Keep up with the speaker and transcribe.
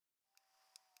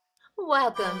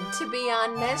Welcome to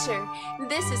Beyond Measure.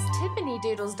 This is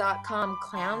TiffanyDoodles.com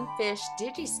Clownfish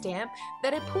Digistamp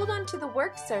that I pulled onto the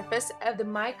work surface of the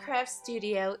Minecraft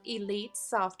Studio Elite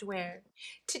software.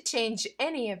 To change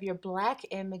any of your black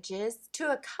images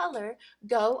to a color,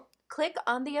 click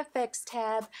on the Effects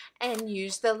tab and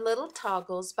use the little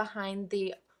toggles behind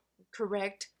the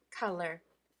correct color.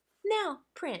 Now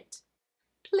print.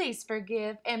 Please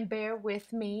forgive and bear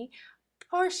with me.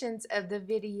 Portions of the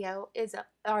video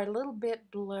are a little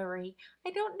bit blurry.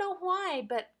 I don't know why,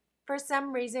 but for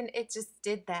some reason it just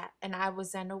did that and I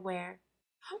was unaware.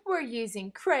 We're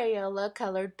using Crayola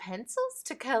colored pencils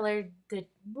to color the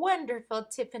wonderful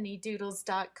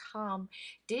TiffanyDoodles.com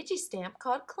digistamp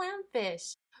called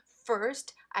Clownfish.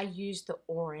 First, I used the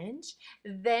orange,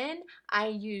 then I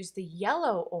used the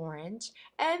yellow orange,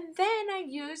 and then I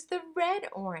used the red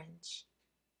orange.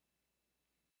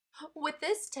 With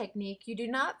this technique, you do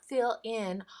not fill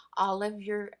in all of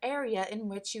your area in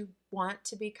which you want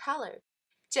to be colored.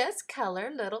 Just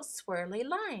color little swirly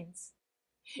lines.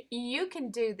 You can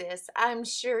do this. I'm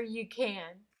sure you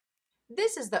can.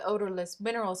 This is the odorless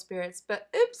mineral spirits,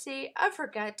 but oopsie, I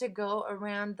forgot to go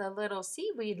around the little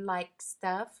seaweed-like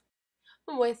stuff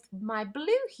with my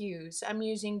blue hues. I'm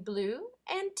using blue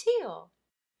and teal.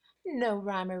 No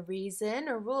rhyme or reason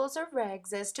or rules or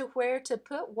regs as to where to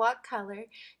put what color.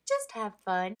 Just have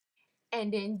fun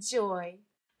and enjoy.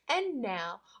 And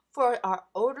now for our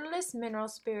odorless mineral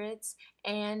spirits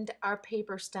and our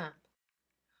paper stump.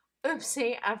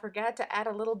 Oopsie, I forgot to add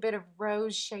a little bit of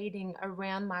rose shading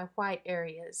around my white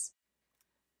areas.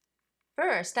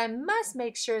 First, I must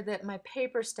make sure that my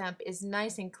paper stump is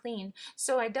nice and clean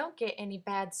so I don't get any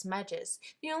bad smudges.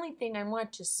 The only thing I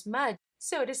want to smudge,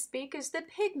 so to speak, is the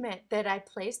pigment that I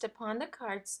placed upon the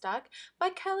cardstock by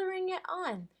coloring it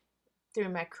on through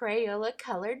my Crayola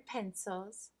colored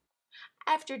pencils.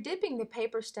 After dipping the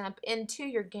paper stump into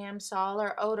your Gamsol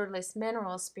or odorless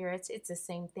mineral spirits, it's the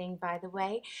same thing by the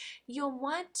way, you'll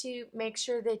want to make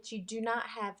sure that you do not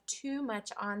have too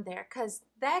much on there because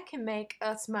that can make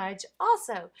a smudge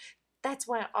also. That's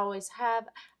why I always have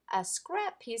a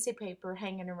scrap piece of paper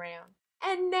hanging around.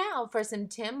 And now for some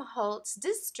Tim Holtz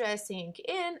Distress Ink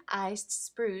in Iced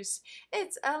Spruce.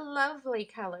 It's a lovely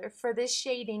color for the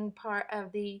shading part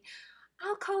of the,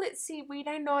 I'll call it seaweed.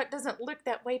 I know it doesn't look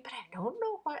that way, but I don't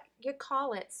know what you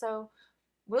call it, so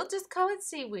we'll just call it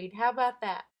seaweed. How about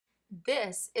that?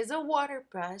 This is a water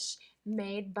brush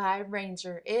made by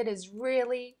Ranger. It is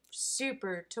really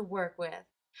super to work with.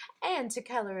 And to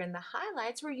color in the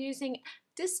highlights, we're using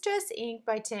Distress Ink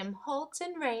by Tim Holtz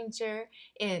and Ranger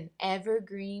in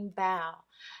Evergreen Bow.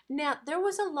 Now, there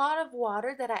was a lot of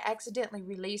water that I accidentally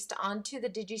released onto the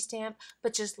digistamp,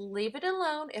 but just leave it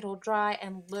alone. It'll dry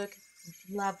and look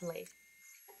lovely.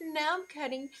 Now I'm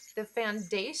cutting the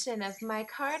foundation of my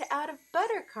card out of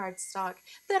butter cardstock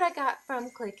that I got from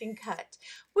Click and Cut,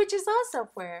 which is also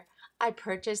where I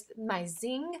purchased my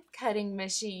Zing cutting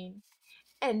machine.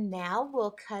 And now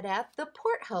we'll cut out the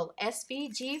Porthole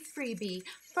SVG freebie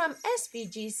from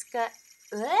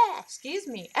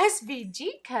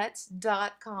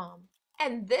SVGcuts.com.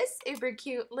 And this uber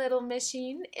cute little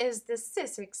machine is the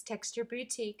Sissix Texture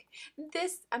Boutique.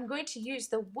 I'm going to use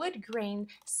the wood grain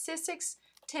Sissix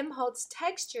Tim Holtz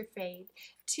Texture Fade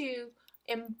to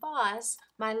emboss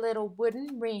my little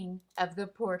wooden ring of the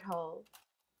Porthole.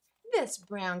 This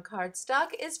brown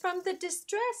cardstock is from the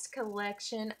Distress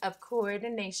collection of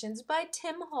Coordinations by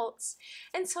Tim Holtz,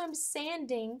 and so I'm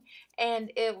sanding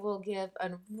and it will give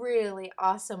a really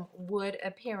awesome wood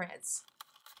appearance.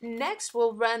 Next,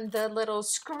 we'll run the little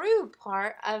screw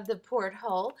part of the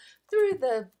Porthole through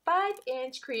the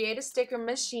 5-inch Create a Sticker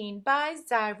machine by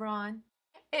Xyron.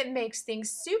 It makes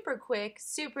things super quick,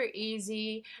 super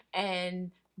easy,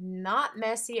 and not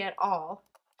messy at all.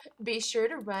 Be sure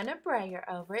to run a brayer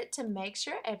over it to make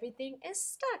sure everything is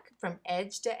stuck from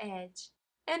edge to edge.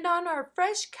 And on our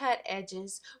fresh cut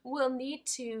edges, we'll need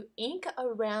to ink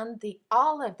around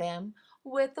all of them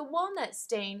with the Walnut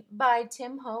Stain by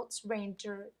Tim Holtz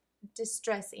Ranger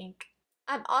Distress Ink.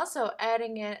 I'm also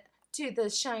adding it to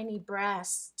the shiny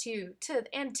brass to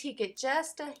antique it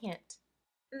just a hint.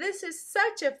 This is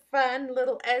such a fun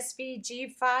little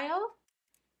SVG file.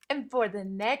 And for the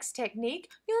next technique,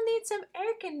 you'll need some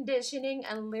air conditioning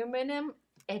aluminum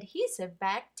adhesive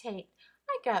back tape.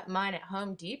 I got mine at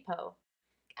Home Depot.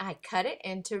 I cut it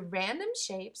into random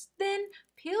shapes, then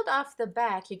peeled off the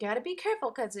back. You got to be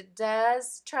careful because it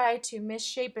does try to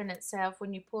misshapen itself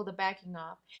when you pull the backing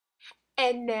off.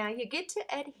 And now you get to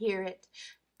adhere it.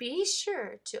 Be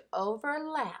sure to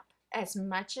overlap as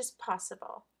much as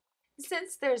possible.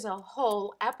 Since there's a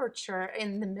whole aperture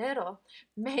in the middle,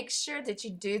 make sure that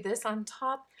you do this on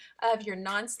top of your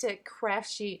nonstick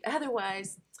craft sheet.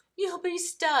 Otherwise, you'll be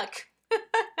stuck.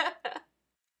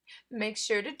 Make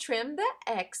sure to trim the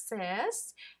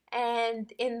excess,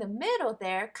 and in the middle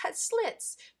there, cut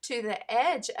slits to the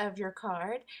edge of your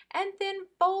card and then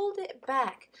fold it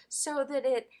back so that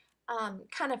it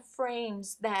kind of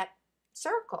frames that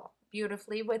circle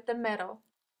beautifully with the metal.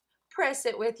 Press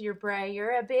it with your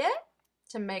brayer a bit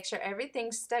to make sure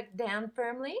everything's stuck down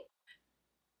firmly.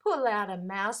 Pull out a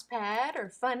mouse pad or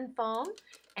fun foam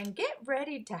and get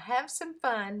ready to have some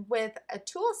fun with a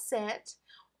tool set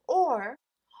or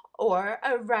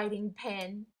a writing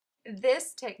pen.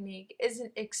 This technique is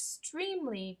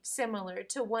extremely similar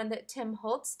to one that Tim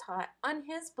Holtz taught on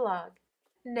his blog.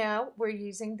 Now we're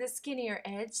using the skinnier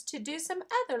edge to do some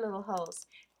other little holes.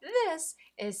 This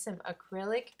is some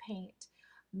acrylic paint.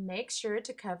 Make sure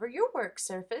to cover your work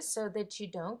surface so that you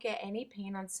don't get any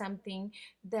paint on something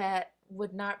that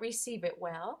would not receive it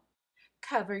well.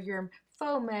 Cover your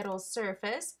faux metal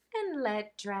surface and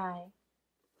let dry.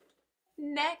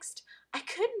 Next, I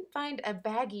couldn't find a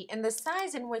baggie in the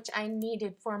size in which I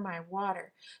needed for my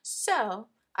water. So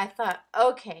I thought,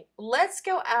 okay, let's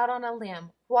go out on a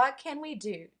limb. What can we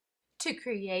do to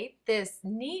create this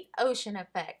neat ocean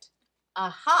effect?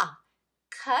 Aha!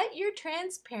 Cut your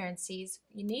transparencies.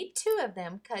 You need 2 of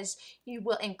them because you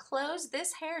will enclose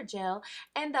this hair gel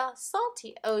and the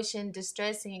Salty Ocean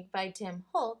Distress Ink by Tim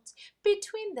Holtz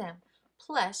between them.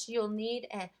 Plus, you'll need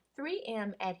a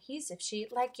 3M adhesive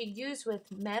sheet like you use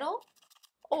with metal,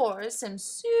 or some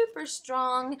super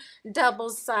strong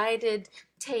double-sided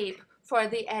tape for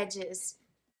the edges,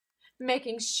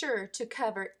 making sure to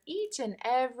cover each and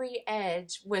every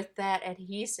edge with that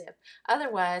adhesive.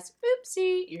 Otherwise,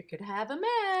 oopsie, you could have a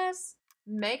mess.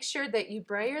 Make sure that you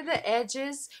brayer the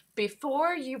edges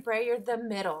before you brayer the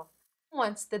middle.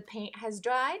 Once the paint has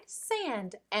dried,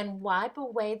 sand and wipe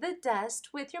away the dust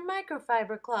with your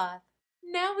microfiber cloth.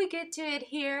 Now we get to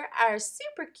adhere our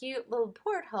super cute little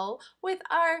porthole with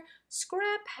our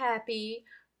Scrap Happy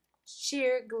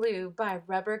sheer glue by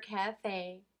Rubber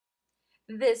Cafe.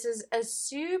 This is a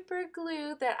super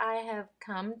glue that I have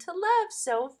come to love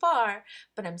so far,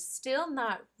 but I'm still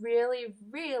not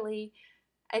really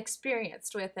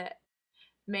experienced with it.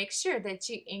 Make sure that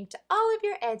you inked all of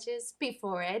your edges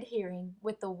before adhering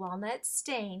with the Walnut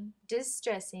Stain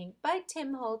Distress Ink by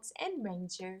Tim Holtz and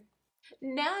Ranger.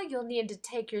 Now you'll need to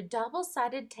take your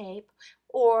double-sided tape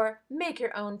or make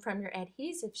your own from your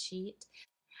adhesive sheet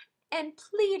and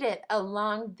pleat it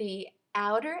along the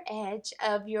outer edge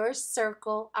of your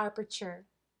circle aperture.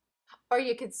 Or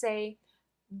you could say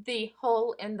the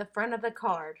hole in the front of the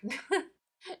card.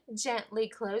 Gently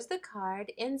close the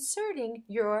card, inserting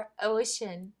your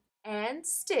ocean, and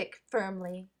stick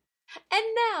firmly. And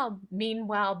now,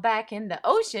 meanwhile, back in the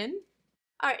ocean,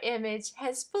 our image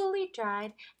has fully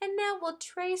dried, and now we'll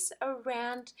trace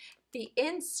around the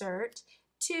insert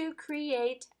to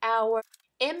create our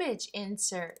image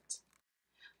insert.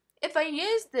 If I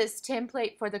use this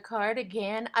template for the card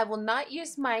again, I will not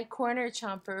use my corner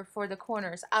chomper for the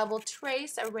corners. I will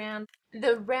trace around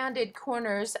the rounded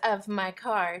corners of my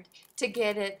card to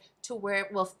get it to where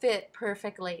it will fit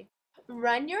perfectly.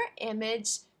 Run your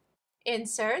image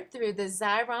insert through the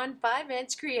Xyron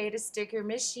 5-inch Create a Sticker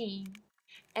machine,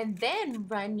 and then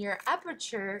run your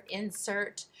Aperture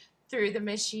insert through the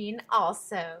machine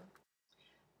also.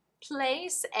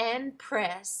 Place and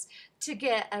press to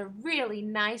get a really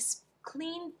nice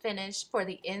clean finish for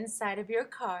the inside of your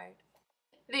card.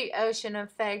 The ocean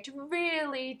effect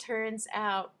really turns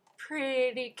out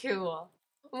pretty cool.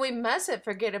 We mustn't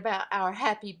forget about our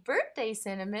happy birthday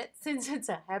sentiment since it's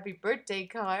a happy birthday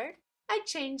card. I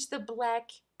changed the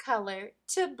black color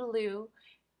to blue,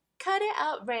 cut it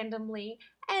out randomly,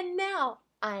 and now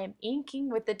I am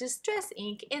inking with the Distress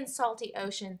Ink in Salty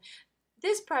Ocean.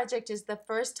 This project is the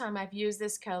first time I've used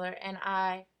this color, and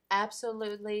I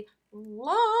absolutely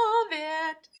love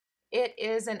it. It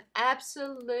is an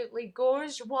absolutely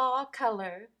gorgeous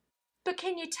color. But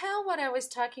can you tell what I was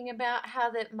talking about?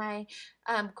 How that my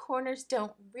corners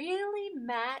don't really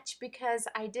match because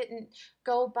I didn't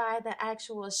go by the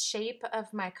actual shape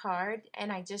of my card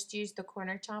and I just used the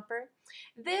corner chomper.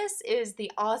 This is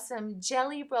the awesome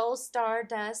Jelly Roll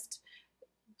Stardust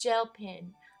gel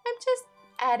pen. I'm just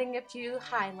adding a few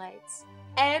highlights.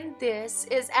 And this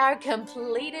is our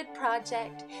completed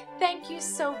project. Thank you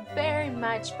so very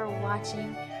much for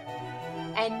watching.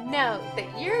 And know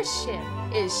that your ship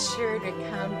is sure to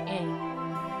come in.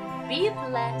 Be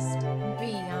blessed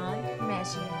beyond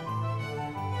measure.